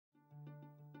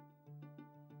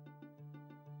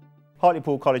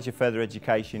Hartlepool College of Further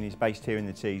Education is based here in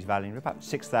the Tees Valley. We're about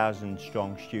 6,000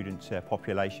 strong student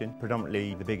population.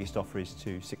 Predominantly the biggest offer is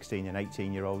to 16 and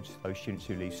 18-year-olds, those students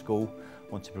who leave school,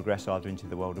 want to progress either into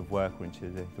the world of work or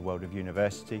into the world of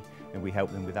university, and we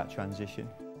help them with that transition.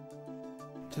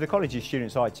 To the college's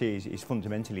students, IT is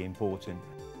fundamentally important.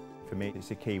 For me,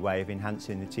 it's a key way of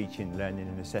enhancing the teaching, learning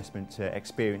and assessment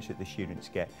experience that the students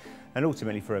get. And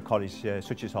ultimately for a college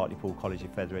such as Hartlepool College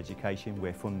of Further Education,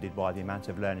 we're funded by the amount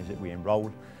of learners that we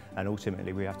enrol, and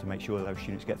ultimately we have to make sure that those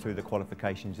students get through the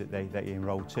qualifications that they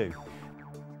enrol to.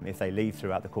 If they leave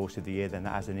throughout the course of the year, then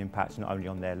that has an impact not only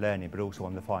on their learning but also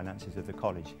on the finances of the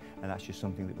college, and that's just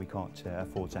something that we can't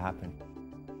afford to happen.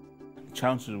 The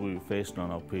challenges we were facing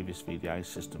on our previous VDI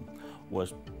system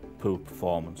was poor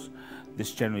performance.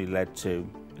 This generally led to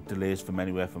delays from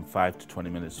anywhere from 5 to 20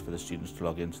 minutes for the students to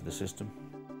log into the system.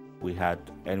 We had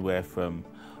anywhere from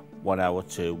 1 hour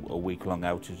to a week-long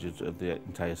outages of the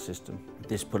entire system.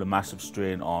 This put a massive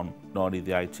strain on not only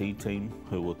the IT team,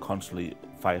 who were constantly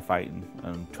firefighting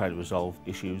and trying to resolve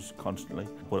issues constantly,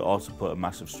 but it also put a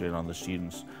massive strain on the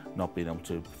students not being able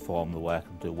to perform the work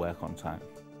and do work on time.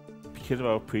 Because of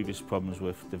our previous problems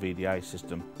with the VDI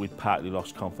system, we'd partly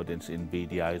lost confidence in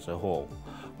VDI as a whole.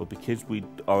 But because we'd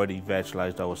already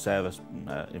virtualized our service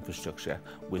infrastructure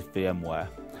with VMware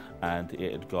and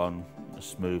it had gone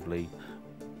smoothly,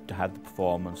 had the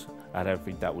performance, had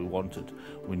everything that we wanted,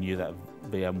 we knew that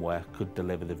VMware could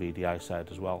deliver the VDI side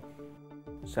as well.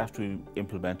 So after we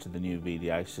implemented the new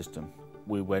VDI system,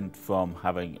 we went from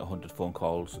having 100 phone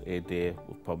calls a day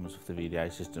with problems with the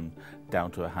VDI system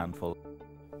down to a handful.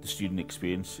 The student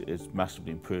experience is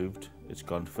massively improved. It's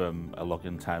gone from a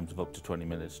login times of up to 20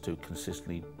 minutes to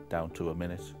consistently down to a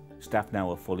minute. Staff now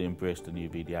have fully embraced the new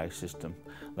VDI system.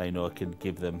 They know it can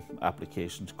give them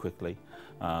applications quickly,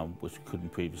 which we couldn't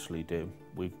previously do.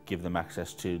 We've given them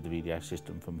access to the VDI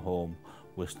system from home,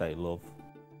 which they love.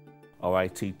 Our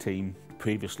IT team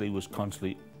previously was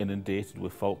constantly inundated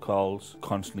with fault calls,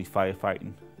 constantly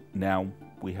firefighting. Now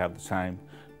we have the time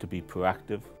to be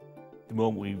proactive. The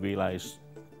moment we realised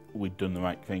we'd done the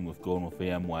right thing with going with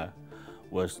VMware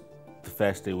was the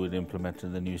first day we'd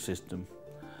implemented the new system.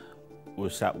 We were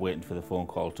sat waiting for the phone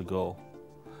call to go,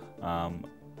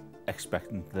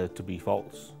 expecting there to be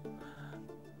faults,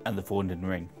 and the phone didn't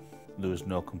ring. There was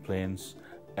no complaints.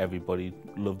 Everybody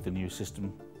loved the new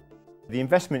system. The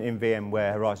investment in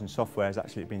VMware Horizon software has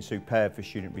actually been superb for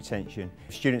student retention.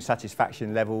 Student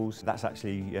satisfaction levels, that's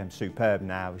actually superb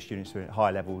now. Students are at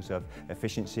high levels of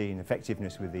efficiency and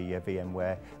effectiveness with the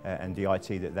VMware and the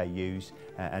IT that they use,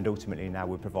 and ultimately now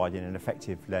we're providing an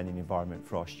effective learning environment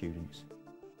for our students.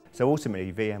 So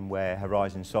ultimately VMware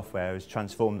Horizon software has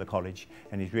transformed the college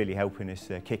and is really helping us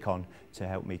kick on to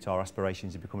help meet our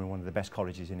aspirations of becoming one of the best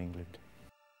colleges in England.